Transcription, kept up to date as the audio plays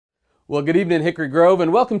Well, good evening, Hickory Grove,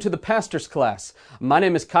 and welcome to the Pastor's Class. My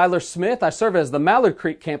name is Kyler Smith. I serve as the Mallard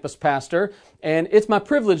Creek campus pastor, and it's my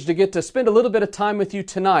privilege to get to spend a little bit of time with you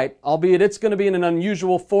tonight, albeit it's going to be in an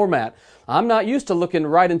unusual format. I'm not used to looking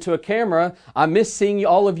right into a camera. I miss seeing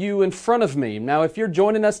all of you in front of me. Now, if you're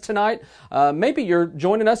joining us tonight, maybe you're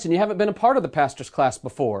joining us and you haven't been a part of the Pastor's Class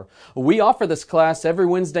before. We offer this class every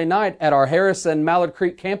Wednesday night at our Harris and Mallard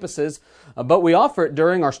Creek campuses, but we offer it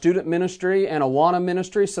during our student ministry and Awana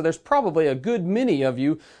ministry, so there's probably a good many of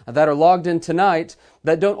you that are logged in tonight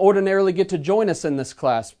that don't ordinarily get to join us in this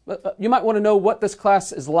class. You might want to know what this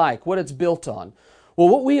class is like, what it's built on. Well,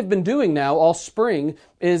 what we have been doing now all spring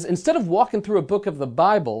is instead of walking through a book of the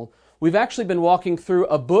Bible, we've actually been walking through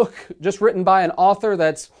a book just written by an author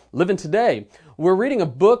that's living today. We're reading a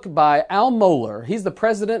book by Al Mohler. He's the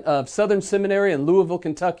president of Southern Seminary in Louisville,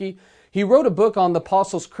 Kentucky. He wrote a book on the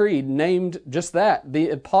Apostles' Creed named just that, the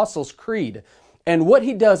Apostles' Creed. And what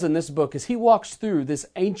he does in this book is he walks through this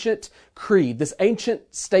ancient creed, this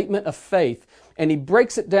ancient statement of faith, and he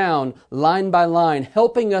breaks it down line by line,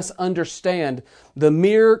 helping us understand the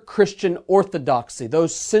mere Christian orthodoxy,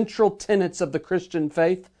 those central tenets of the Christian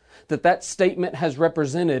faith that statement has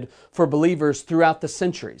represented for believers throughout the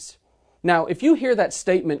centuries. Now, if you hear that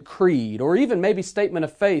statement creed, or even maybe statement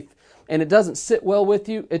of faith, and it doesn't sit well with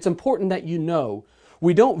you, it's important that you know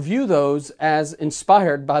we don't view those as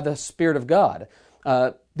inspired by the Spirit of God.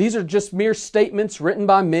 These are just mere statements written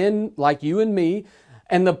by men like you and me,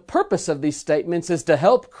 and the purpose of these statements is to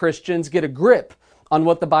help Christians get a grip on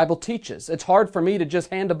what the Bible teaches. It's hard for me to just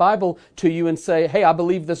hand a Bible to you and say, hey, I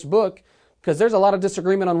believe this book, because there's a lot of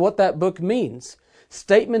disagreement on what that book means.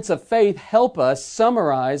 Statements of faith help us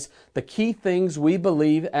summarize the key things we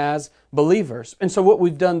believe as believers. And so what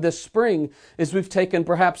we've done this spring is we've taken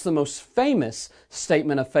perhaps the most famous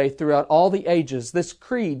statement of faith throughout all the ages, this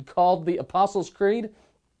creed called the Apostles' Creed,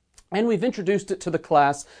 and we've introduced it to the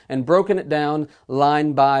class and broken it down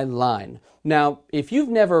line by line. Now, if you've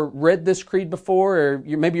never read this creed before, or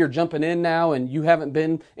maybe you're jumping in now and you haven't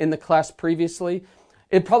been in the class previously,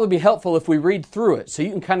 it'd probably be helpful if we read through it so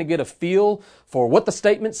you can kind of get a feel for what the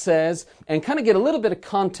statement says and kind of get a little bit of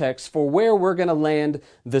context for where we're going to land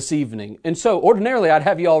this evening. And so ordinarily I'd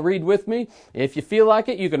have you all read with me. If you feel like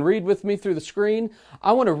it, you can read with me through the screen.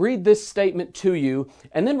 I want to read this statement to you,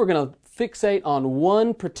 and then we're going to fixate on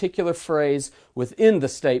one particular phrase within the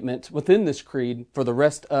statement, within this creed, for the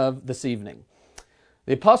rest of this evening.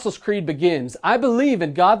 The Apostles' Creed begins, I believe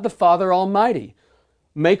in God the Father Almighty,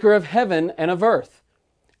 maker of heaven and of earth,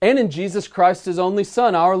 and in Jesus Christ, His only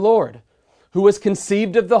Son, our Lord, who was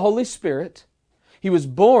conceived of the Holy Spirit. He was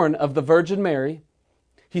born of the Virgin Mary.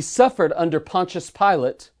 He suffered under Pontius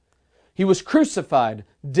Pilate. He was crucified,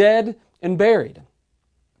 dead, and buried.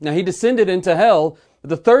 Now He descended into hell.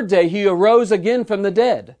 The third day He arose again from the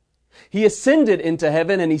dead. He ascended into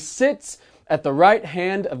heaven, and He sits at the right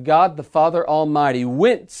hand of God the Father Almighty,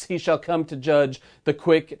 whence He shall come to judge the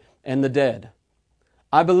quick and the dead.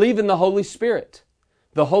 I believe in the Holy Spirit,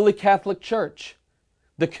 the Holy Catholic Church,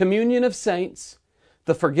 the communion of saints,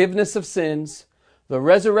 the forgiveness of sins, the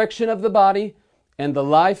resurrection of the body, and the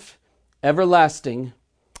life everlasting.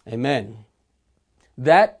 Amen.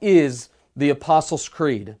 That is the Apostles'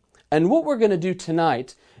 Creed. And what we're going to do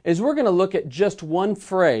tonight is we're going to look at just one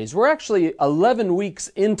phrase. We're actually 11 weeks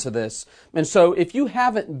into this. And so if you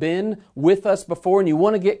haven't been with us before and you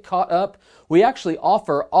want to get caught up, we actually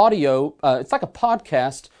offer audio. It's like a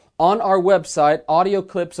podcast on our website, audio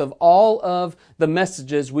clips of all of the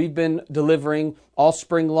messages we've been delivering all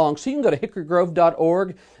spring long. So you can go to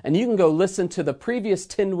hickorygrove.org and you can go listen to the previous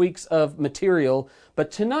 10 weeks of material.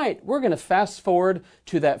 But tonight, we're going to fast forward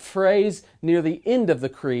to that phrase near the end of the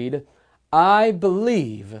creed, I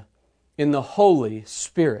believe in the Holy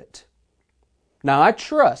Spirit. Now, I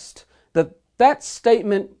trust that that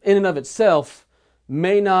statement in and of itself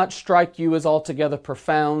may not strike you as altogether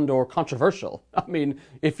profound or controversial. I mean,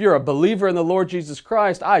 if you're a believer in the Lord Jesus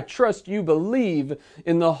Christ, I trust you believe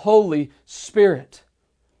in the Holy Spirit.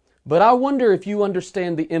 But I wonder if you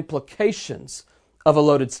understand the implications of a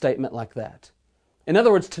loaded statement like that. In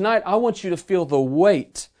other words, tonight I want you to feel the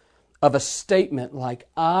weight of a statement like,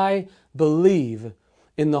 I believe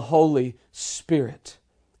in the Holy Spirit.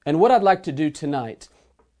 And what I'd like to do tonight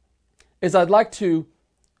is I'd like to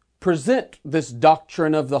present this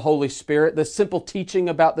doctrine of the Holy Spirit, this simple teaching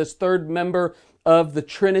about this third member of the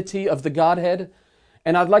Trinity of the Godhead.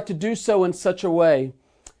 And I'd like to do so in such a way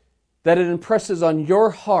that it impresses on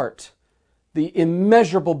your heart the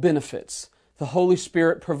immeasurable benefits the Holy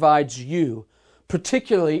Spirit provides you,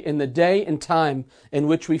 particularly in the day and time in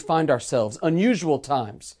which we find ourselves, unusual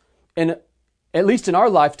times, and at least in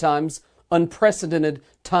our lifetimes, unprecedented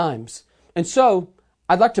times. And so,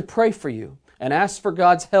 I'd like to pray for you and ask for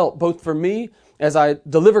God's help, both for me as I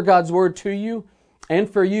deliver God's word to you, and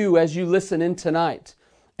for you as you listen in tonight.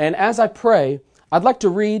 And as I pray, I'd like to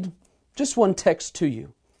read just one text to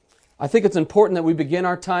you. I think it's important that we begin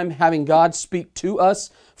our time having God speak to us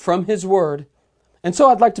from His Word. And so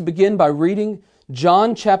I'd like to begin by reading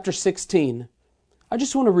John chapter 16. I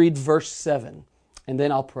just want to read verse 7, and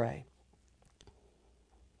then I'll pray.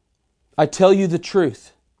 I tell you the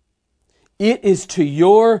truth. It is to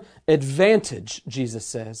your advantage, Jesus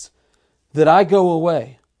says, that I go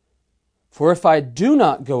away. For if I do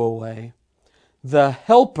not go away, the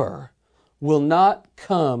Helper will not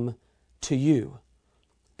come to you.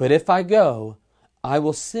 But if I go, I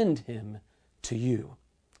will send Him to you.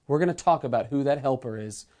 We're going to talk about who that Helper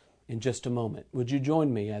is in just a moment. Would you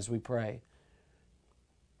join me as we pray?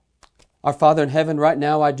 Our Father in heaven, right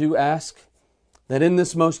now I do ask that in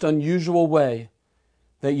this most unusual way,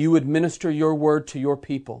 that you would minister your word to your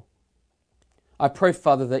people. I pray,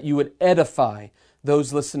 Father, that you would edify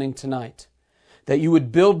those listening tonight, that you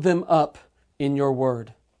would build them up in your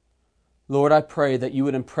word. Lord, I pray that you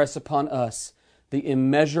would impress upon us the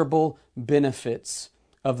immeasurable benefits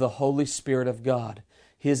of the Holy Spirit of God,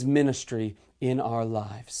 His ministry in our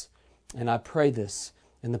lives. And I pray this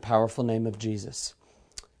in the powerful name of Jesus.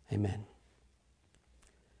 Amen.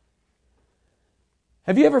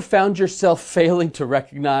 Have you ever found yourself failing to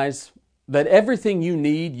recognize that everything you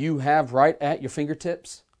need you have right at your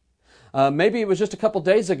fingertips? Maybe it was just a couple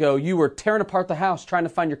days ago you were tearing apart the house trying to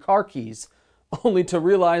find your car keys, only to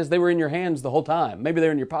realize they were in your hands the whole time. Maybe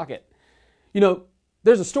they're in your pocket. You know,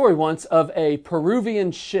 there's a story once of a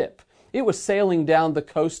Peruvian ship. It was sailing down the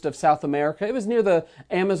coast of South America. It was near the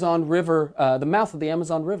Amazon River, the mouth of the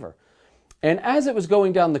Amazon River. And as it was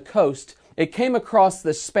going down the coast, it came across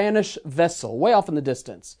this Spanish vessel way off in the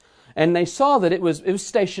distance. And they saw that it was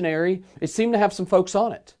stationary. It seemed to have some folks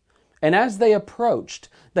on it. And as they approached,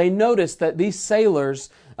 they noticed that these sailors,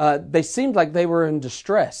 they seemed like they were in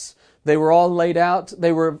distress. They were all laid out.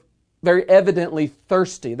 They were very evidently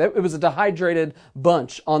thirsty. It was a dehydrated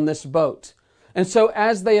bunch on this boat. And so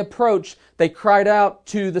as they approached, they cried out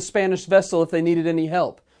to the Spanish vessel if they needed any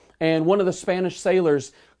help. And one of the Spanish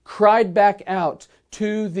sailors cried back out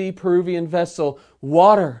to the Peruvian vessel,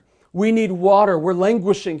 "Water! We need water. We're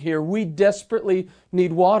languishing here. We desperately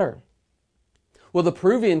need water." Well, the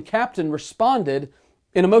Peruvian captain responded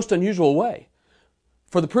in a most unusual way.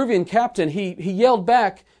 For the Peruvian captain, he yelled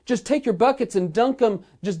back, "Just take your buckets and dunk them,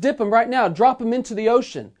 just dip them right now, drop them into the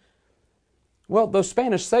ocean." Well, those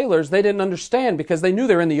Spanish sailors, they didn't understand because they knew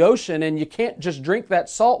they're in the ocean and you can't just drink that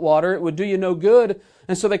salt water. It would do you no good.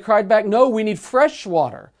 And so they cried back, "No, we need fresh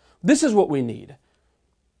water. This is what we need."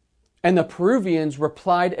 And the Peruvians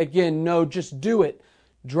replied again, "No, just do it.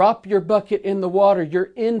 Drop your bucket in the water.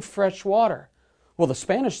 You're in fresh water." Well, the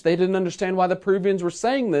Spanish, they didn't understand why the Peruvians were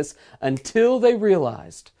saying this until they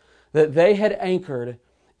realized that they had anchored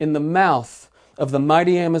in the mouth of the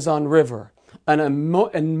mighty Amazon River, an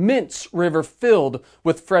immense river filled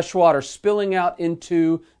with fresh water spilling out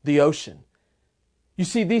into the ocean. You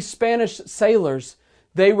see, these Spanish sailors,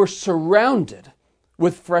 they were surrounded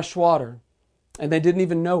with fresh water, and they didn't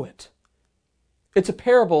even know it. It's a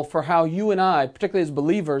parable for how you and I, particularly as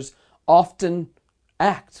believers, often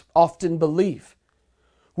act, often believe.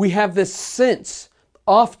 We have this sense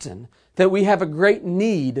often that we have a great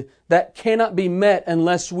need that cannot be met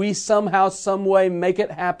unless we somehow, some way make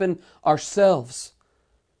it happen ourselves.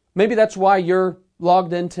 Maybe that's why you're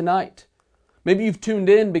logged in tonight. Maybe you've tuned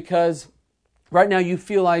in because right now you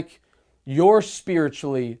feel like you're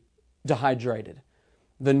spiritually dehydrated.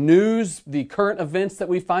 The news, the current events that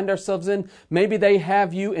we find ourselves in, maybe they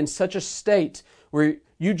have you in such a state where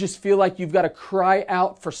you just feel like you've got to cry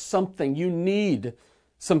out for something. You need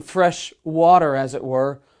some fresh water, as it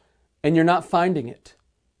were, and you're not finding it.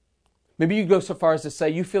 Maybe you go so far as to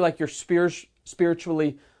say you feel like you're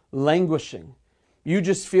spiritually languishing. You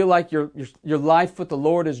just feel like your life with the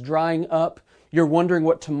Lord is drying up. You're wondering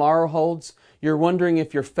what tomorrow holds. You're wondering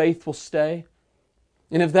if your faith will stay.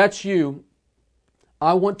 And if that's you,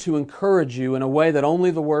 I want to encourage you in a way that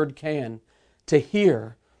only the Word can, to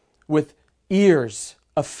hear with ears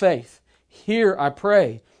of faith. Hear, I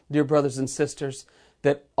pray, dear brothers and sisters,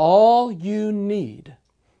 that all you need,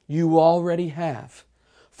 you already have.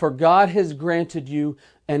 For God has granted you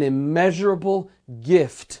an immeasurable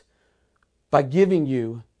gift by giving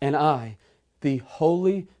you and I the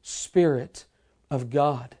Holy Spirit of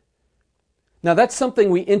God. Now that's something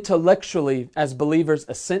we intellectually, as believers,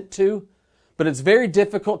 assent to, but it's very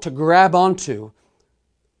difficult to grab onto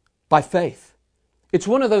by faith. It's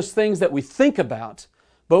one of those things that we think about,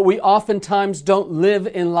 but we oftentimes don't live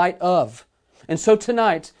in light of. And so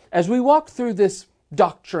tonight, as we walk through this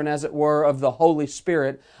doctrine, as it were, of the Holy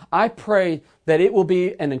Spirit, I pray that it will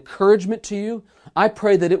be an encouragement to you. I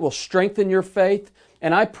pray that it will strengthen your faith,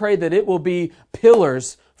 and I pray that it will be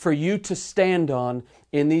pillars for you to stand on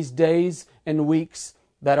in these days and weeks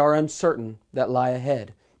that are uncertain, that lie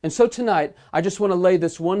ahead. And so tonight, I just want to lay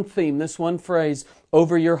this one theme, this one phrase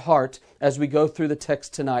over your heart as we go through the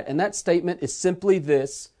text tonight. And that statement is simply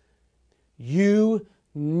this: you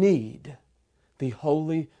need the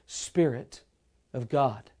Holy Spirit of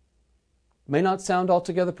God. It may not sound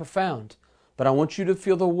altogether profound, but I want you to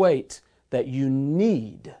feel the weight that you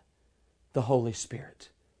need the Holy Spirit.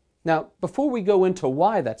 Now, before we go into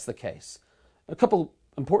why that's the case, a couple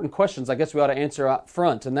important questions I guess we ought to answer up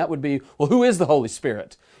front, and that would be, well, who is the Holy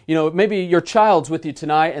Spirit? You know, maybe your child's with you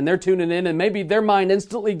tonight and they're tuning in, and maybe their mind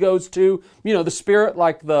instantly goes to, the Spirit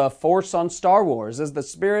like the Force on Star Wars. Is the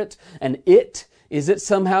Spirit an it? Is it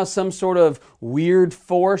somehow some sort of weird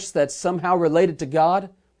force that's somehow related to God?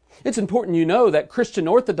 It's important you know that Christian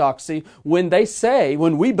orthodoxy, when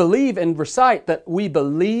we believe and recite that we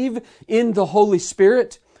believe in the Holy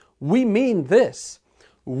Spirit, we mean this.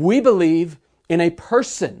 We believe in a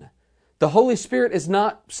person. The Holy Spirit is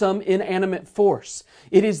not some inanimate force.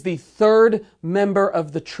 It is the third member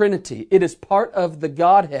of the Trinity. It is part of the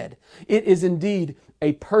Godhead. It is indeed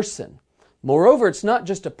a person. Moreover, it's not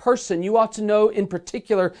just a person. You ought to know in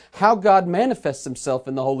particular how God manifests Himself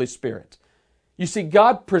in the Holy Spirit. You see,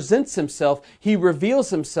 God presents Himself. He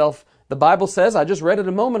reveals Himself, the Bible says, I just read it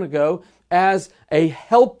a moment ago, as a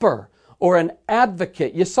helper or an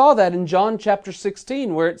advocate. You saw that in John chapter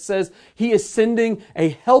 16 where it says He is sending a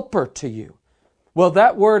helper to you. Well,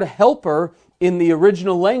 that word helper in the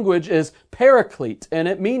original language is paraclete, and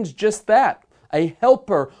it means just that. A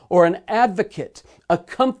helper or an advocate, a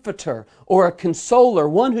comforter or a consoler,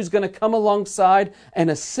 one who's going to come alongside and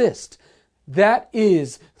assist. That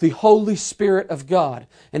is the Holy Spirit of God,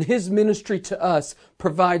 and His ministry to us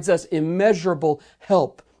provides us immeasurable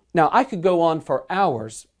help. Now, I could go on for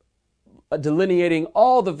hours delineating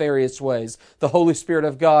all the various ways the Holy Spirit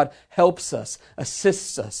of God helps us,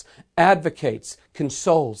 assists us, advocates,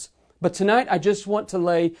 consoles. But tonight, I just want to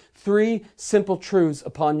lay 3 simple truths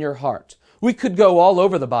upon your heart. We could go all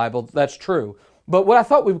over the Bible, that's true. But what I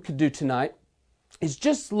thought we could do tonight is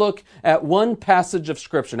just look at one passage of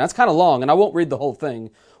Scripture. Now, it's kind of long, and I won't read the whole thing.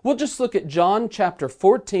 We'll just look at John chapter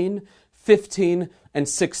 14, 15, and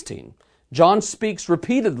 16. John speaks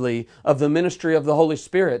repeatedly of the ministry of the Holy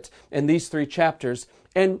Spirit in these 3 chapters.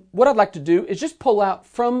 And what I'd like to do is just pull out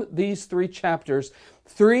from these 3 chapters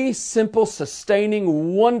 3 simple,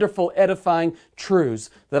 sustaining, wonderful, edifying truths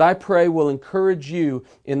that I pray will encourage you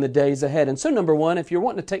in the days ahead. And so number 1, if you're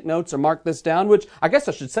wanting to take notes or mark this down, which I guess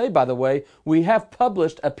I should say, by the way, we have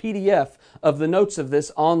published a PDF of the notes of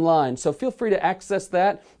this online. So feel free to access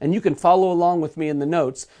that, and you can follow along with me in the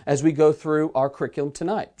notes as we go through our curriculum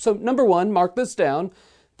tonight. So number 1, mark this down.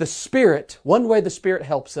 The Spirit, one way the Spirit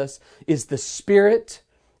helps us is the Spirit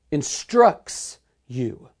instructs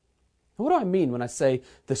you. What do I mean when I say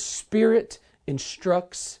the Spirit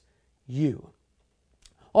instructs you?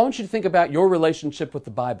 I want you to think about your relationship with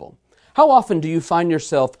the Bible. How often do you find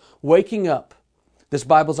yourself waking up? This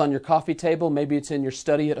Bible's on your coffee table, maybe it's in your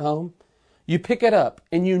study at home. You pick it up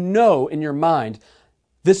and you know in your mind,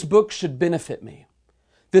 this book should benefit me.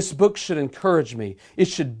 This book should encourage me. It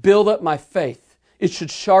should build up my faith. It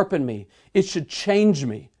should sharpen me. It should change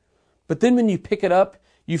me. But then when you pick it up,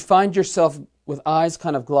 you find yourself with eyes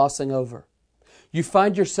kind of glossing over. You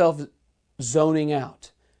find yourself zoning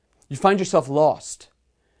out. You find yourself lost.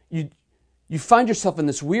 You find yourself in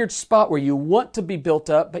this weird spot where you want to be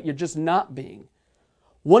built up, but you're just not being.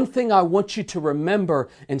 One thing I want you to remember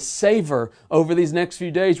and savor over these next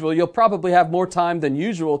few days, well, you'll probably have more time than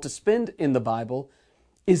usual to spend in the Bible,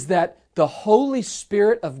 is that the Holy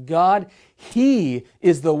Spirit of God, He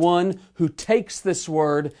is the one who takes this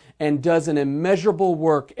word and does an immeasurable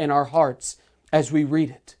work in our hearts as we read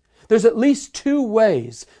it. There's at least 2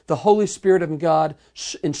 ways the Holy Spirit of God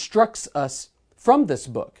instructs us from this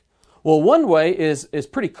book. Well, one way is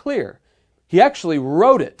pretty clear. He actually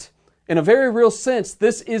wrote it. In a very real sense,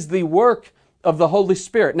 this is the work of the Holy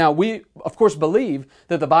Spirit. Now, we, of course, believe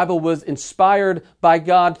that the Bible was inspired by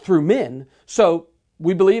God through men. So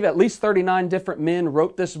we believe at least 39 different men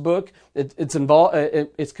wrote this book.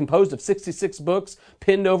 It's composed of 66 books,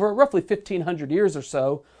 penned over roughly 1,500 years or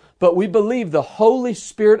so. but we believe the Holy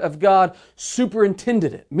Spirit of God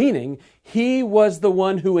superintended it, meaning He was the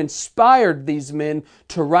one who inspired these men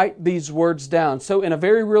to write these words down. So in a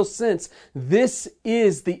very real sense, this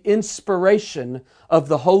is the inspiration of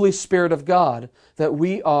the Holy Spirit of God that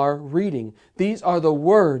we are reading. These are the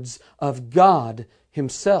words of God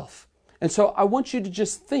Himself. And so I want you to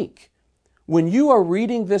just think, when you are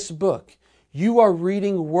reading this book, you are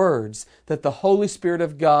reading words that the Holy Spirit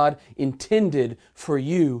of God intended for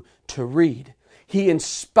you to read. He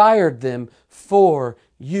inspired them for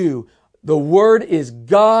you. The Word is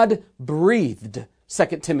God-breathed. 2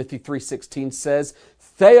 Timothy 3:16 says,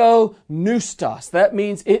 Theopneustos. That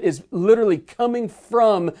means it is literally coming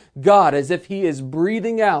from God, as if He is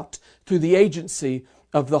breathing out through the agency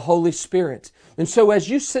of the Holy Spirit. And so as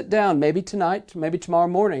you sit down, maybe tonight, maybe tomorrow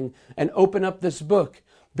morning, and open up this book,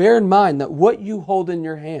 bear in mind that what you hold in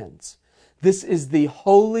your hands, this is the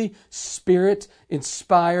Holy Spirit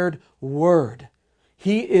inspired Word.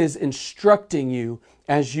 He is instructing you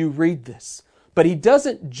as you read this. But He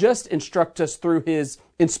doesn't just instruct us through His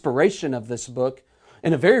inspiration of this book.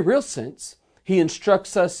 In a very real sense, He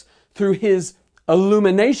instructs us through His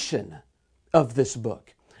illumination of this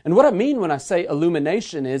book. And what I mean when I say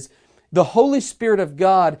illumination is the Holy Spirit of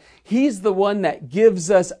God, He's the one that gives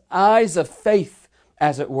us eyes of faith,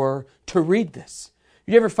 as it were, to read this.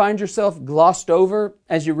 You ever find yourself glossed over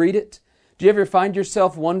as you read it? Do you ever find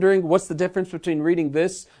yourself wondering what's the difference between reading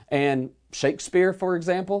this and Shakespeare, for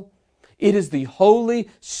example? It is the Holy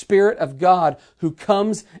Spirit of God who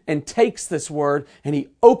comes and takes this word and He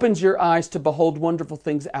opens your eyes to behold wonderful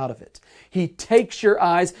things out of it. He takes your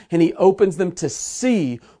eyes and He opens them to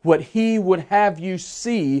see what He would have you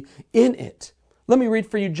see in it. Let me read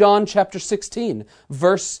for you John chapter 16,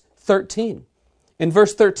 verse 13. In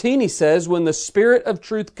verse 13 He says, when the Spirit of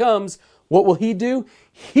truth comes, what will He do?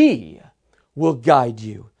 He will guide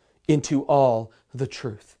you into all the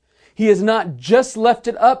truth. He has not just left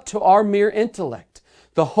it up to our mere intellect.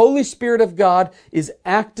 The Holy Spirit of God is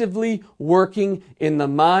actively working in the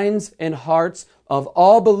minds and hearts of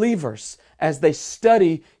all believers as they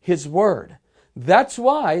study His Word. That's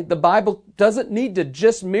why the Bible doesn't need to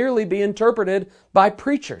just merely be interpreted by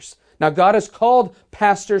preachers. Now, God has called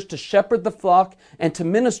pastors to shepherd the flock and to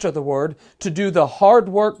minister the Word, to do the hard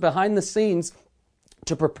work behind the scenes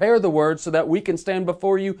to prepare the Word so that we can stand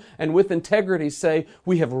before you and with integrity say,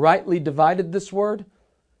 we have rightly divided this Word.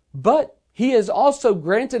 But He has also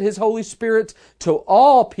granted His Holy Spirit to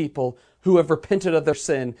all people who have repented of their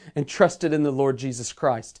sin and trusted in the Lord Jesus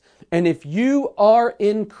Christ. And if you are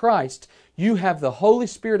in Christ, you have the Holy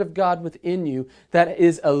Spirit of God within you that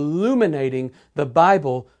is illuminating the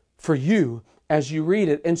Bible for you as you read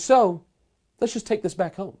it. And so, let's just take this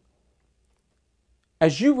back home.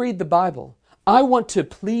 As you read the Bible, I want to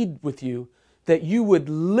plead with you that you would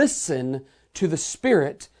listen to the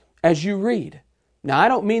Spirit as you read. Now, I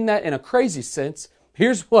don't mean that in a crazy sense.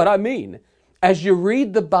 Here's what I mean. As you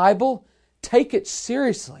read the Bible, take it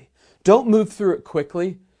seriously. Don't move through it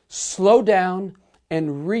quickly. Slow down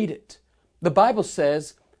and read it. The Bible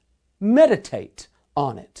says, meditate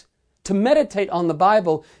on it. To meditate on the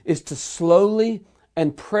Bible is to slowly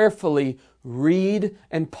and prayerfully read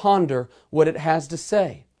and ponder what it has to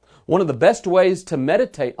say. One of the best ways to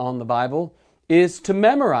meditate on the Bible is to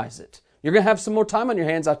memorize it. You're going to have some more time on your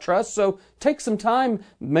hands, I trust, so take some time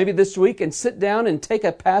maybe this week and sit down and take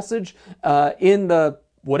a passage in the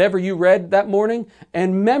whatever you read that morning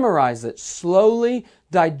and memorize it. Slowly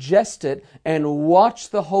digest it and watch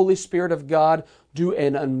the Holy Spirit of God do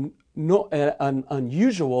an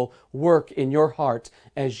unusual work in your heart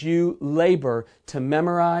as you labor to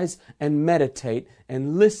memorize and meditate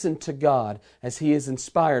and listen to God as He is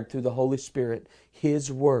inspired through the Holy Spirit, His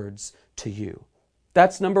words to you.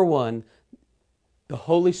 That's number one. The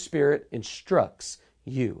Holy Spirit instructs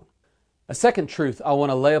you. A second truth I want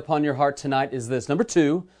to lay upon your heart tonight is this. Number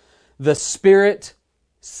two, the Spirit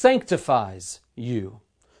sanctifies you.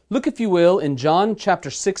 Look, if you will, in John chapter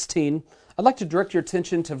 16. I'd like to direct your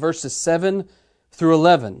attention to verses 7 through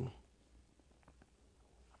 11.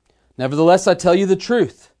 Nevertheless, I tell you the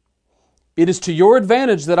truth. It is to your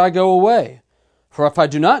advantage that I go away. For if I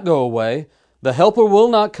do not go away, the Helper will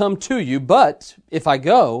not come to you. But if I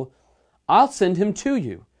go, I'll send Him to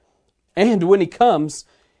you. And when He comes,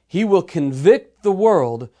 He will convict the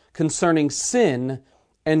world concerning sin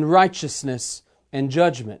and righteousness and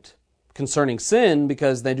judgment. Concerning sin,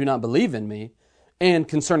 because they do not believe in Me. And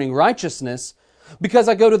concerning righteousness, because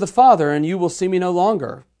I go to the Father and you will see Me no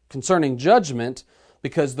longer. Concerning judgment,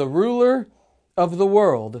 because the ruler of the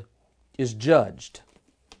world is judged.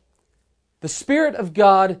 The Spirit of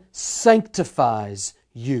God sanctifies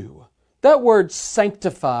you. That word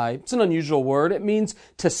sanctify, it's an unusual word. It means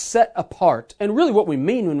to set apart. And really what we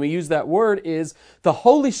mean when we use that word is the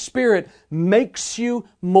Holy Spirit makes you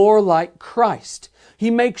more like Christ.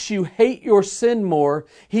 He makes you hate your sin more.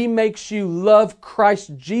 He makes you love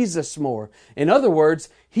Christ Jesus more. In other words,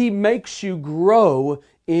 He makes you grow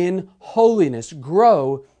in holiness,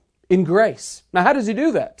 grow in grace. Now, how does He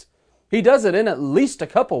do that? He does it in at least a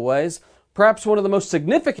couple ways. Perhaps one of the most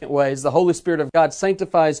significant ways the Holy Spirit of God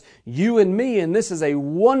sanctifies you and me, and this is a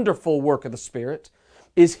wonderful work of the Spirit,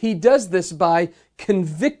 is He does this by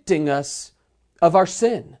convicting us of our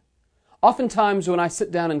sin. Oftentimes when I sit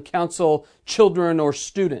down and counsel children or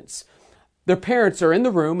students, their parents are in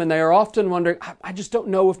the room and they are often wondering, I just don't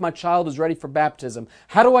know if my child is ready for baptism.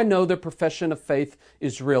 How do I know their profession of faith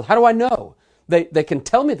is real? How do I know? They can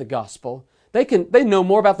tell me the gospel. They know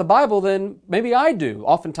more about the Bible than maybe I do,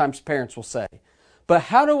 oftentimes parents will say. But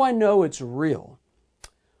how do I know it's real?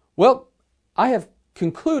 Well, I have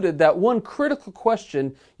concluded that one critical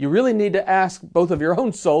question you really need to ask both of your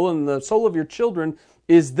own soul and the soul of your children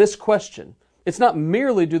is this question. It's not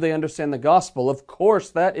merely do they understand the gospel. Of course,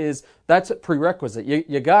 that's a prerequisite.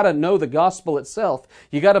 You got to know the gospel itself.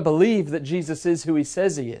 You got to believe that Jesus is who He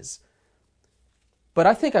says He is. But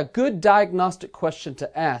I think a good diagnostic question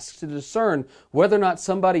to ask to discern whether or not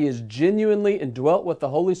somebody is genuinely indwelt with the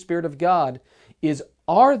Holy Spirit of God is,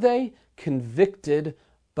 are they convicted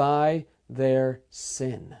by their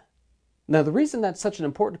sin? Now, the reason that's such an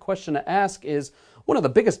important question to ask is one of the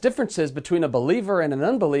biggest differences between a believer and an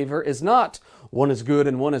unbeliever is not one is good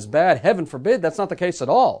and one is bad. Heaven forbid, that's not the case at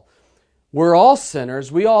all. We're all sinners.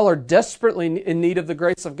 We all are desperately in need of the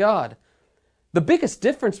grace of God. The biggest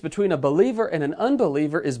difference between a believer and an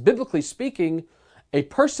unbeliever is, biblically speaking, a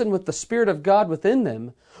person with the Spirit of God within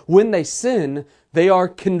them, when they sin, they are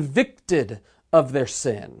convicted of their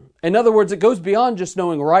sin. In other words, it goes beyond just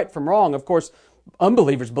knowing right from wrong. Of course,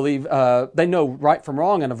 unbelievers believe they know right from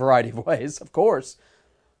wrong in a variety of ways, of course.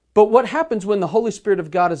 But what happens when the Holy Spirit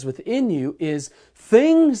of God is within you is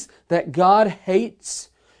things that God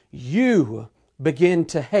hates, you begin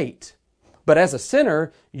to hate. But as a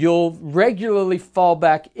sinner, you'll regularly fall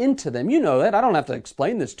back into them. You know that. I don't have to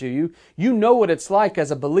explain this to you. You know what it's like as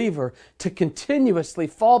a believer to continuously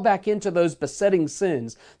fall back into those besetting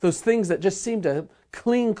sins, those things that just seem to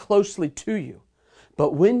cling closely to you.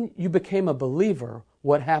 But when you became a believer,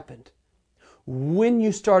 what happened? When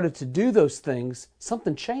you started to do those things,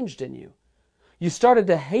 something changed in you. You started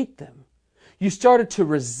to hate them. You started to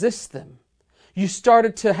resist them. You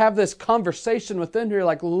started to have this conversation within you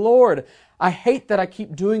like, Lord, I hate that I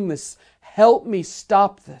keep doing this. Help me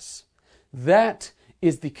stop this. That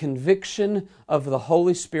is the conviction of the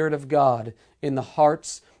Holy Spirit of God in the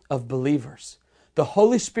hearts of believers. The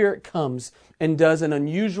Holy Spirit comes and does an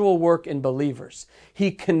unusual work in believers. He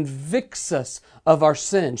convicts us of our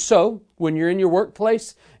sin. So, when you're in your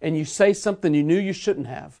workplace and you say something you knew you shouldn't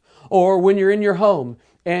have, or when you're in your home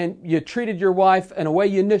and you treated your wife in a way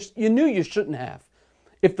you knew you shouldn't have,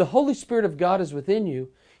 if the Holy Spirit of God is within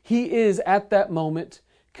you, He is at that moment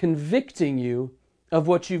convicting you of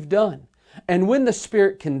what you've done. And when the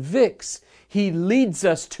Spirit convicts, He leads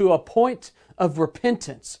us to a point of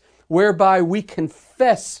repentance, whereby we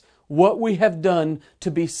confess what we have done to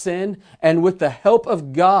be sin, and with the help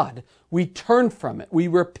of God, we turn from it. We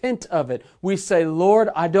repent of it. We say, Lord,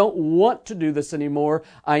 I don't want to do this anymore.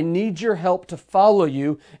 I need your help to follow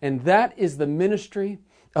you. And that is the ministry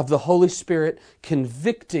of the Holy Spirit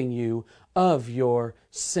convicting you of your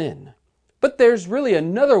sin. But there's really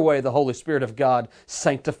another way the Holy Spirit of God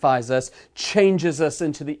sanctifies us, changes us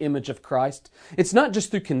into the image of Christ. It's not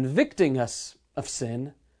just through convicting us of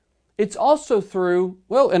sin. It's also through,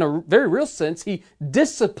 well, in a very real sense, He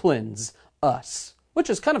disciplines us, which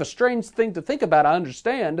is kind of a strange thing to think about, I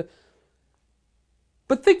understand.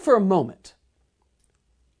 But think for a moment.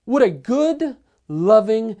 Would a good,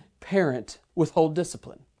 loving parent withhold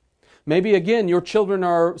discipline? Maybe, again, your children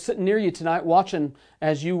are sitting near you tonight watching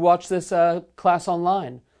as you watch this class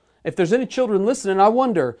online. If there's any children listening, I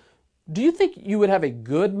wonder, do you think you would have a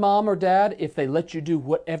good mom or dad if they let you do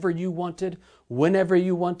whatever you wanted, whenever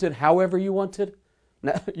you wanted, however you wanted?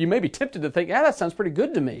 Now, you may be tempted to think, that sounds pretty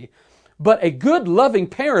good to me. But a good, loving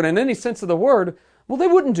parent, in any sense of the word, well, they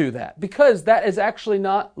wouldn't do that, because that is actually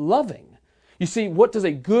not loving. You see, what does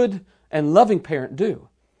a good and loving parent do?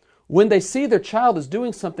 When they see their child is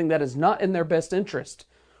doing something that is not in their best interest,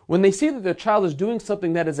 when they see that their child is doing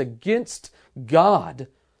something that is against God,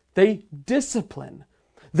 they discipline,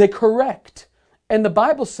 they correct. And the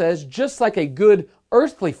Bible says, just like a good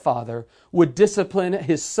earthly father would discipline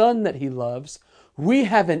his son that he loves, we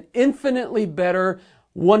have an infinitely better,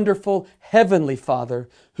 wonderful Heavenly Father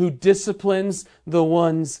who disciplines the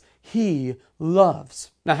ones He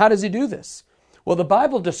loves. Now, how does He do this? Well, the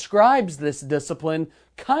Bible describes this discipline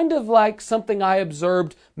kind of like something I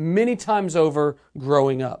observed many times over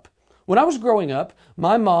growing up. When I was growing up,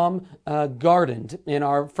 my mom gardened in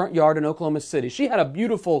our front yard in Oklahoma City. She had a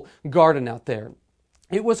beautiful garden out there.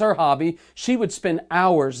 It was her hobby. She would spend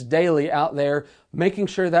hours daily out there making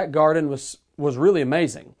sure that garden was really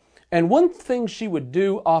amazing. And one thing she would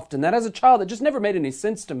do often, that as a child, it just never made any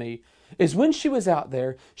sense to me, is when she was out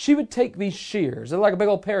there, she would take these shears, they're like a big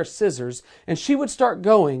old pair of scissors, and she would start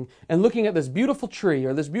going and looking at this beautiful tree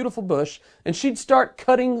or this beautiful bush, and she'd start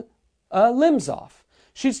cutting limbs off.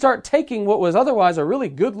 She'd start taking what was otherwise a really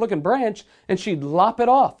good-looking branch, and she'd lop it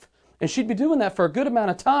off. And she'd be doing that for a good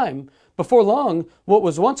amount of time. Before long, what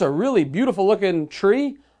was once a really beautiful-looking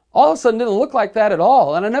tree, all of a sudden didn't look like that at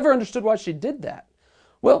all, and I never understood why she did that.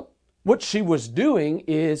 Well, what she was doing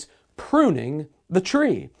is pruning the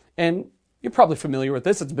tree. And you're probably familiar with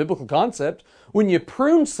this. It's a biblical concept. When you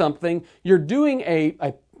prune something, you're doing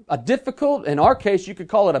a difficult, in our case, you could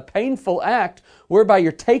call it a painful act, whereby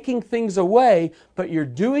you're taking things away, but you're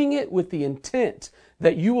doing it with the intent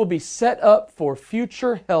that you will be set up for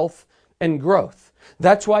future health and growth.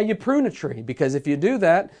 That's why you prune a tree, because if you do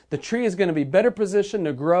that, the tree is going to be better positioned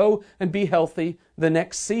to grow and be healthy the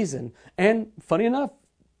next season. And funny enough,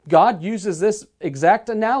 God uses this exact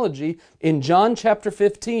analogy in John chapter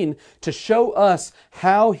 15 to show us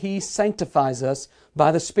how He sanctifies us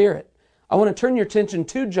by the Spirit. I want to turn your attention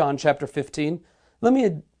to John chapter 15. Let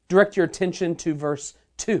me direct your attention to verse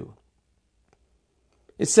 2.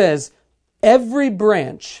 It says, "Every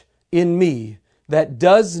branch in me that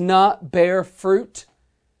does not bear fruit,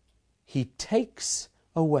 He takes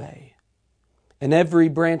away. And every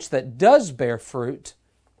branch that does bear fruit,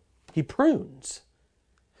 He prunes."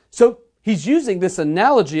 So He's using this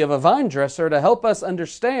analogy of a vine dresser to help us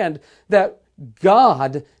understand that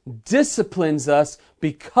God disciplines us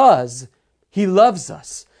because He loves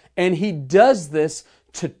us. And He does this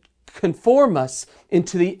to conform us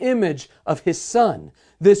into the image of His Son.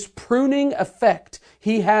 This pruning effect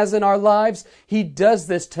He has in our lives, He does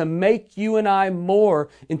this to make you and I more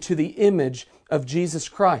into the image of Jesus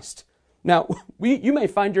Christ. Now, you may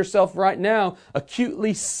find yourself right now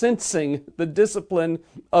acutely sensing the discipline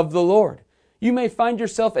of the Lord. You may find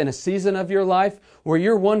yourself in a season of your life where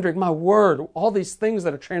you're wondering, my word, all these things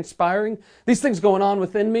that are transpiring, these things going on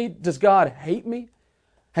within me, does God hate me?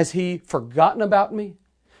 Has He forgotten about me?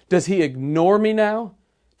 Does He ignore me now?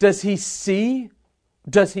 Does He see?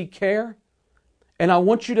 Does He care? And I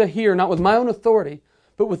want you to hear, not with my own authority,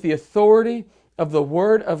 but with the authority of the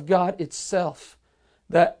Word of God itself,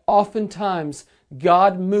 that oftentimes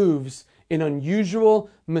God moves in unusual,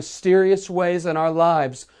 mysterious ways in our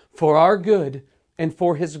lives for our good and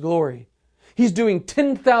for His glory. He's doing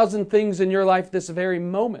 10,000 things in your life this very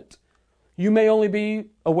moment. You may only be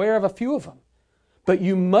aware of a few of them, but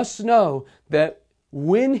you must know that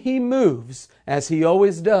when He moves, as He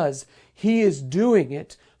always does, He is doing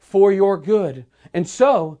it for your good. And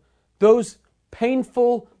so, those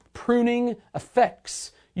painful pruning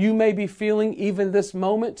effects you may be feeling even this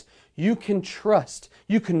moment, you can trust,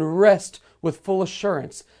 you can rest with full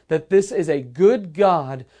assurance that this is a good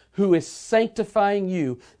God who is sanctifying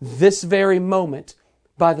you this very moment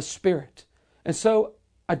by the Spirit. And so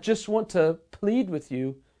I just want to plead with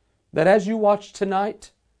you that as you watch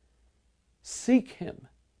tonight, seek Him.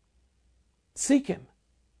 Seek Him.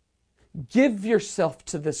 Give yourself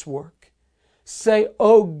to this work. Say,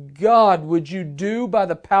 "Oh God, would you do by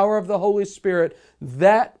the power of the Holy Spirit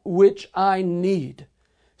that which I need?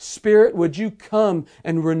 Spirit, would you come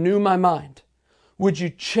and renew my mind? Would you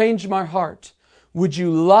change my heart? Would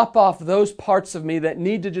you lop off those parts of me that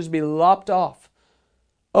need to just be lopped off?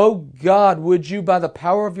 Oh God, would you by the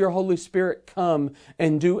power of your Holy Spirit come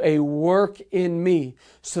and do a work in me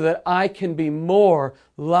so that I can be more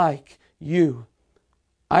like you?"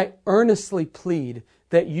 I earnestly plead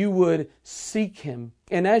that you would seek Him.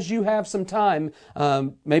 And as you have some time,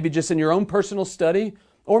 maybe just in your own personal study,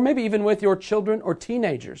 or maybe even with your children or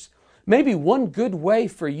teenagers, maybe one good way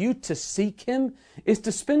for you to seek Him is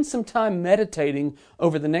to spend some time meditating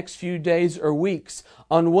over the next few days or weeks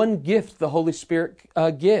on one gift the Holy Spirit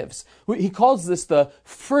gives. He calls this the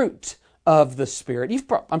fruit of the Spirit.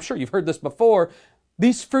 I'm sure you've heard this before.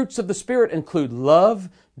 These fruits of the Spirit include love,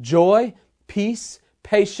 joy, peace,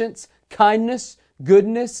 patience, kindness,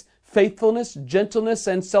 goodness, faithfulness, gentleness,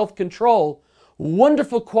 and self-control.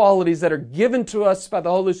 Wonderful qualities that are given to us by the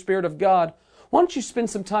Holy Spirit of God. Why don't you spend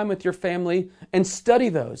some time with your family and study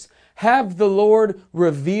those? Have the Lord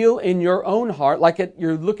reveal in your own heart, like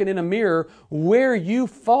you're looking in a mirror, where you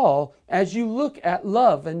fall as you look at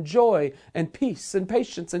love and joy and peace and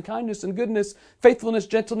patience and kindness and goodness, faithfulness,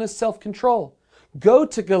 gentleness, self-control. Go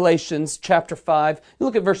to Galatians chapter 5,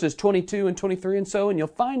 look at verses 22 and 23 and so, and you'll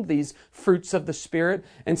find these fruits of the Spirit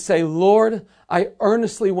and say, Lord, I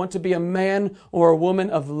earnestly want to be a man or a woman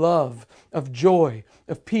of love, of joy,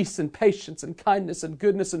 of peace and patience and kindness and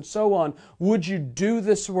goodness and so on. Would you do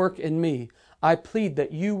this work in me? I plead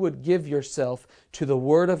that you would give yourself to the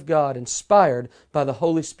Word of God, inspired by the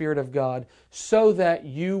Holy Spirit of God, so that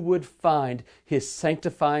you would find His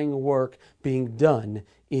sanctifying work being done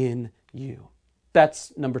in you.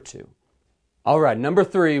 That's number 2. All right, number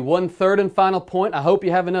 3, one third and final point. I hope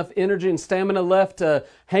you have enough energy and stamina left to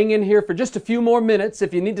hang in here for just a few more minutes.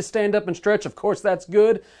 If you need to stand up and stretch, of course, that's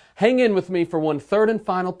good. Hang in with me for one third and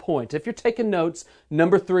final point. If you're taking notes,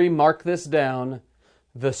 number 3, mark this down.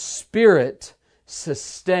 The Spirit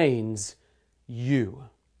sustains you.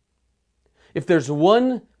 If there's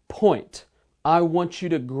one point I want you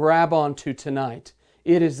to grab onto tonight,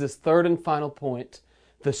 it is this third and final point.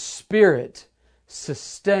 The Spirit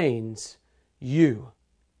sustains you.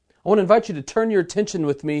 I want to invite you to turn your attention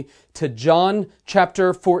with me to John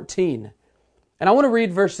chapter 14. And I want to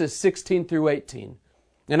read verses 16 through 18.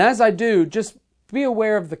 And as I do, just be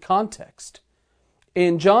aware of the context.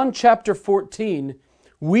 In John chapter 14,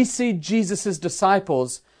 we see Jesus'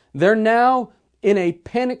 disciples. They're now in a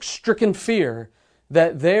panic-stricken fear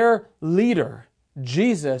that their leader,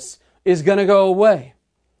 Jesus, is going to go away.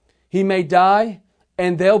 He may die,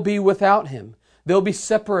 and they'll be without Him. They'll be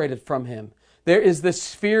separated from Him. There is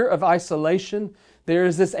this fear of isolation. There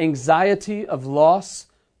is this anxiety of loss.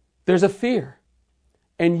 There's a fear.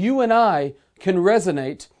 And you and I can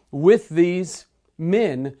resonate with these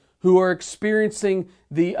men who are experiencing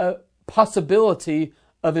the possibility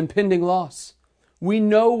of impending loss. We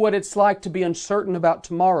know what it's like to be uncertain about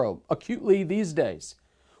tomorrow, acutely these days.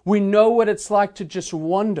 We know what it's like to just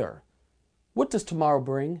wonder, what does tomorrow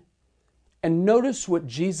bring? And notice what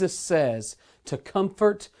Jesus says to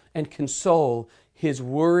comfort and console His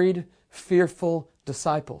worried, fearful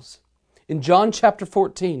disciples. In John chapter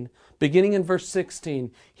 14, beginning in verse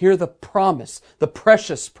 16, hear the promise, the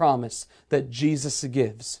precious promise that Jesus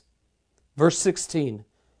gives. Verse 16,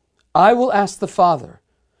 I will ask the Father,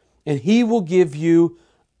 and He will give you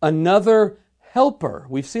another helper.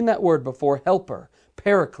 We've seen that word before, helper,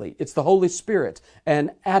 paraclete. It's the Holy Spirit,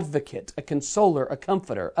 an advocate, a consoler, a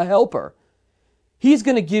comforter, a helper. He's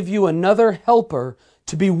going to give you another helper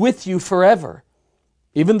to be with you forever,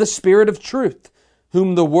 even the Spirit of truth,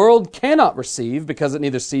 whom the world cannot receive because it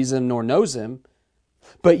neither sees Him nor knows Him.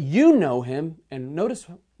 But you know Him, and notice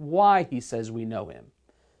why He says we know Him.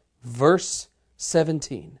 Verse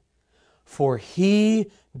 17, for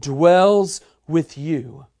He dwells with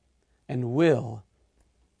you and will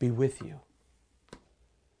be with you.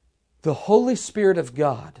 The Holy Spirit of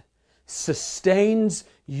God sustains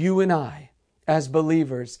you and I as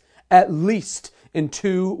believers, at least in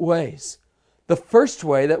 2 ways. The first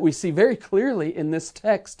way that we see very clearly in this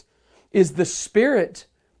text is the Spirit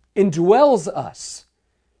indwells us.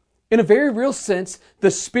 In a very real sense,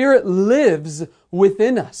 the Spirit lives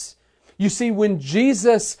within us. You see, when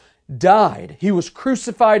Jesus died, He was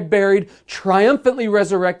crucified, buried, triumphantly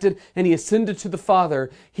resurrected, and He ascended to the Father.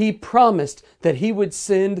 He promised that He would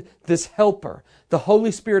send this helper, the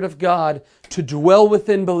Holy Spirit of God, to dwell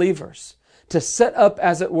within believers, to set up,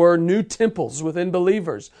 as it were, new temples within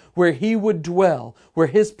believers where He would dwell, where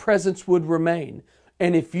His presence would remain.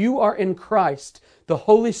 And if you are in Christ, the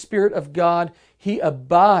Holy Spirit of God, He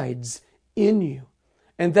abides in you.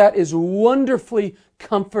 And that is wonderfully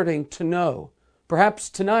comforting to know. Perhaps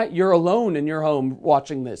tonight you're alone in your home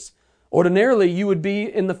watching this. Ordinarily, you would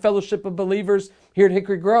be in the fellowship of believers here at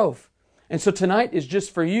Hickory Grove. And so tonight is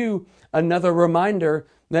just for you another reminder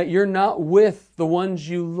that you're not with the ones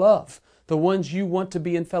you love, the ones you want to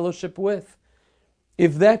be in fellowship with.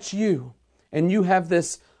 If that's you, and you have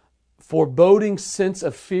this foreboding sense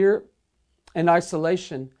of fear and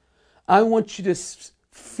isolation, I want you to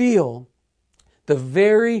feel the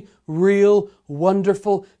very real,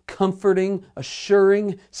 wonderful, comforting,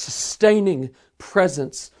 assuring, sustaining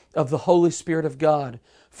presence of the Holy Spirit of God.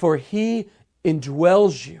 For He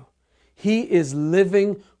indwells you. He is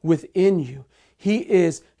living within you. He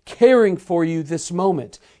is caring for you this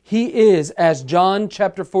moment. He is, as John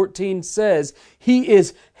chapter 14 says, He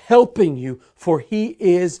is helping you, for He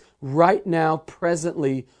is right now,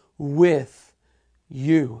 presently with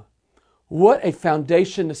you. What a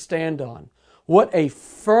foundation to stand on. What a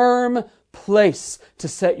firm place to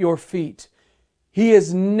set your feet. He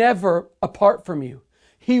is never apart from you.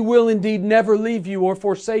 He will indeed never leave you or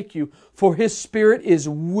forsake you, for His Spirit is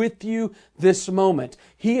with you this moment.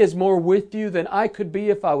 He is more with you than I could be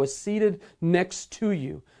if I was seated next to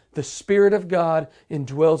you. The Spirit of God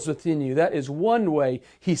indwells within you. That is one way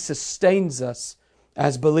He sustains us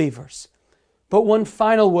as believers. But one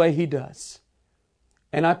final way He does,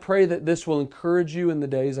 and I pray that this will encourage you in the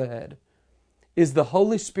days ahead, is the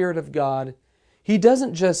Holy Spirit of God. He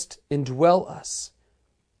doesn't just indwell us,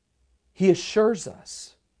 He assures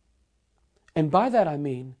us. And by that I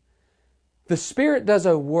mean, the Spirit does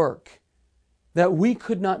a work that we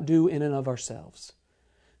could not do in and of ourselves.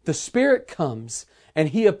 The Spirit comes and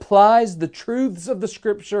He applies the truths of the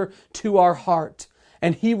Scripture to our heart.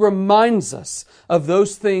 And He reminds us of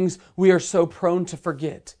those things we are so prone to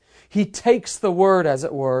forget. He takes the Word, as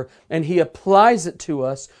it were, and He applies it to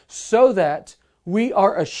us so that we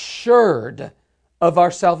are assured of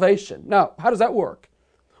our salvation. Now, how does that work?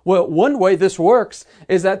 Well, one way this works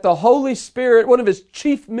is that the Holy Spirit, one of His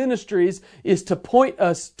chief ministries, is to point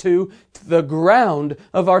us to the ground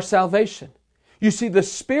of our salvation. You see, the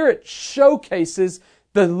Spirit showcases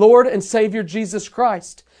the Lord and Savior Jesus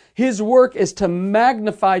Christ. His work is to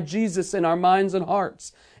magnify Jesus in our minds and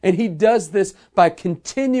hearts. And He does this by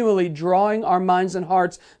continually drawing our minds and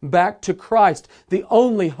hearts back to Christ, the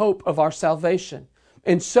only hope of our salvation.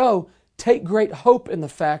 And so, take great hope in the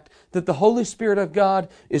fact that the Holy Spirit of God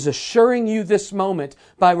is assuring you this moment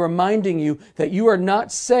by reminding you that you are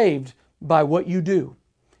not saved by what you do.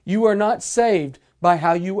 You are not saved by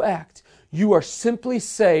how you act. You are simply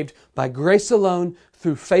saved by grace alone,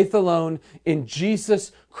 through faith alone, in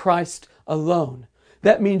Jesus Christ alone.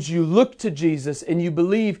 That means you look to Jesus and you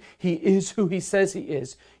believe He is who He says He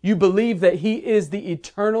is. You believe that He is the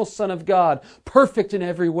eternal Son of God, perfect in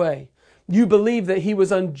every way. You believe that He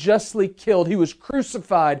was unjustly killed. He was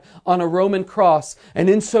crucified on a Roman cross, and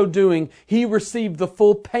in so doing, He received the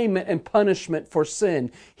full payment and punishment for sin.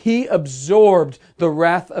 He absorbed the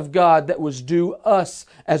wrath of God that was due us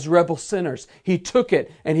as rebel sinners. He took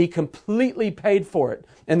it and He completely paid for it.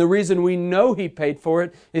 And the reason we know He paid for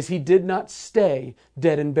it is He did not stay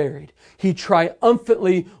dead and buried. He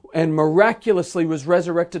triumphantly and miraculously was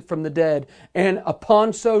resurrected from the dead. And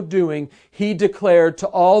upon so doing, He declared to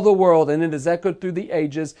all the world, and it is echoed through the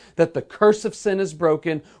ages, that the curse of sin is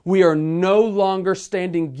broken. We are no longer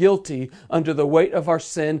standing guilty under the weight of our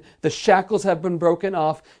sin. The shackles have been broken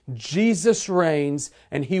off. Jesus reigns,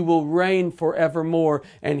 and He will reign forevermore.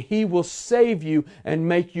 And He will save you and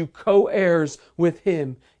make you co-heirs with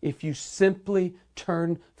Him if you simply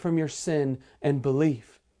turn from your sin and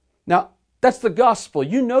believe. Now, that's the gospel.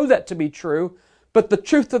 You know that to be true. But the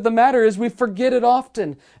truth of the matter is we forget it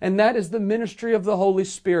often. And that is the ministry of the Holy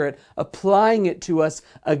Spirit, applying it to us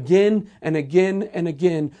again and again and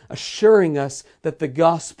again, assuring us that the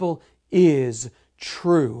gospel is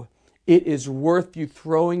true. It is worth you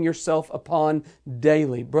throwing yourself upon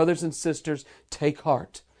daily. Brothers and sisters, take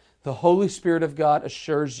heart. The Holy Spirit of God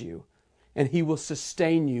assures you, and He will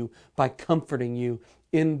sustain you by comforting you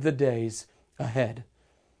in the days ahead.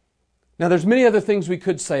 Now, there's many other things we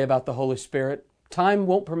could say about the Holy Spirit. Time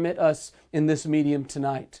won't permit us in this medium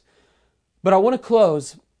tonight. But I want to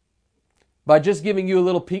close by just giving you a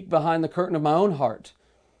little peek behind the curtain of my own heart.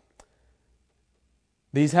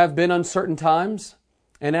 These have been uncertain times,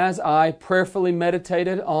 and as I prayerfully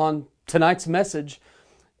meditated on tonight's message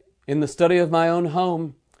in the study of my own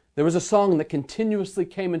home, there was a song that continuously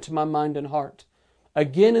came into my mind and heart.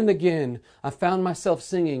 Again and again, I found myself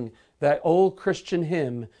singing that old Christian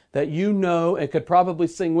hymn that you know and could probably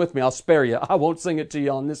sing with me. I'll spare you. I won't sing it to you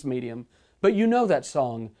on this medium. But you know that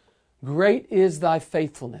song, Great is Thy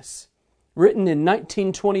Faithfulness, written in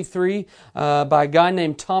 1923 by a guy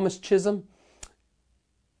named Thomas Chisholm.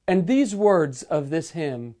 And these words of this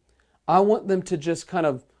hymn, I want them to just kind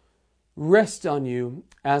of rest on you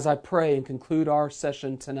as I pray and conclude our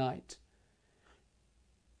session tonight.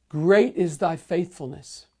 Great is Thy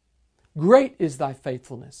faithfulness. Great is Thy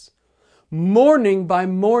faithfulness. Morning by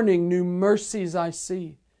morning new mercies I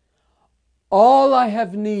see. All I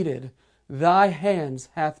have needed, Thy hands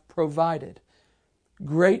hath provided.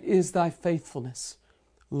 Great is Thy faithfulness,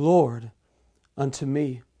 Lord, unto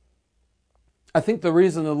me. I think the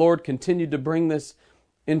reason the Lord continued to bring this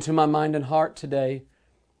into my mind and heart today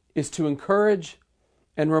is to encourage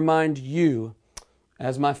and remind you,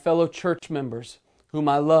 as my fellow church members, whom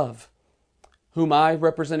I love, whom I,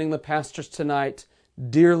 representing the pastors tonight,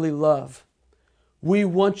 dearly love. We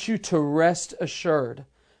want you to rest assured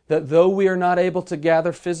that though we are not able to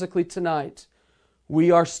gather physically tonight, we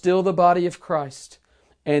are still the body of Christ.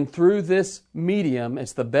 And through this medium,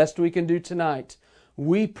 it's the best we can do tonight,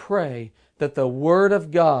 we pray that the Word of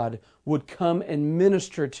God would come and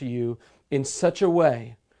minister to you in such a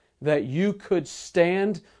way that you could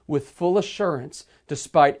stand with full assurance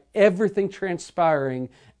despite everything transpiring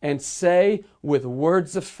and say with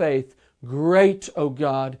words of faith, "Great, O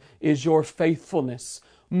God, is your faithfulness.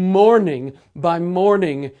 Morning by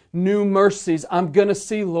morning, new mercies I'm going to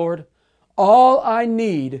see, Lord. All I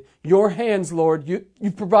need, your hands, Lord,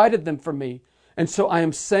 you've provided them for me. And so I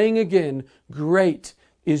am saying again, great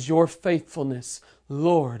is your faithfulness,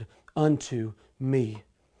 Lord, unto me."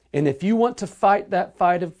 And if you want to fight that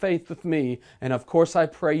fight of faith with me, and of course I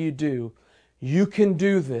pray you do, you can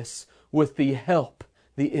do this with the help,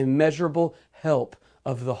 the immeasurable help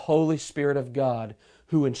of the Holy Spirit of God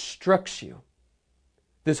who instructs you.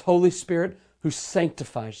 This Holy Spirit who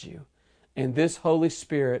sanctifies you. And this Holy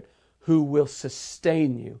Spirit who will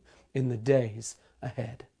sustain you in the days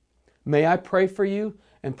ahead. May I pray for you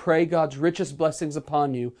and pray God's richest blessings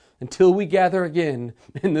upon you until we gather again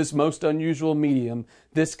in this most unusual medium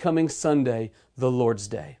this coming Sunday, the Lord's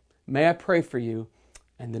Day. May I pray for you,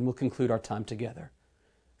 and then we'll conclude our time together.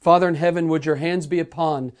 Father in heaven, would your hands be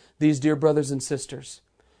upon these dear brothers and sisters?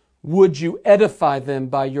 Would you edify them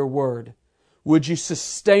by your word? Would you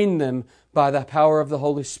sustain them by the power of the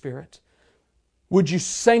Holy Spirit? Would you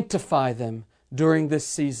sanctify them during this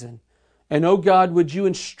season? And, oh God, would you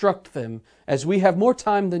instruct them as we have more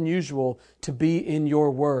time than usual to be in your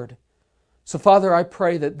word? So, Father, I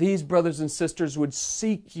pray that these brothers and sisters would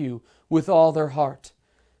seek you with all their heart.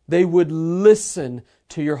 They would listen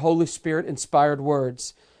to your Holy Spirit-inspired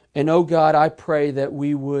words. And, oh God, I pray that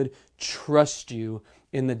we would trust you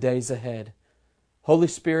in the days ahead. Holy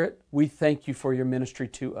Spirit, we thank you for your ministry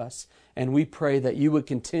to us. And we pray that you would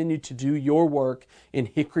continue to do your work in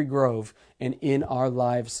Hickory Grove and in our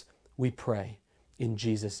lives. We pray in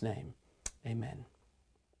Jesus' name. Amen.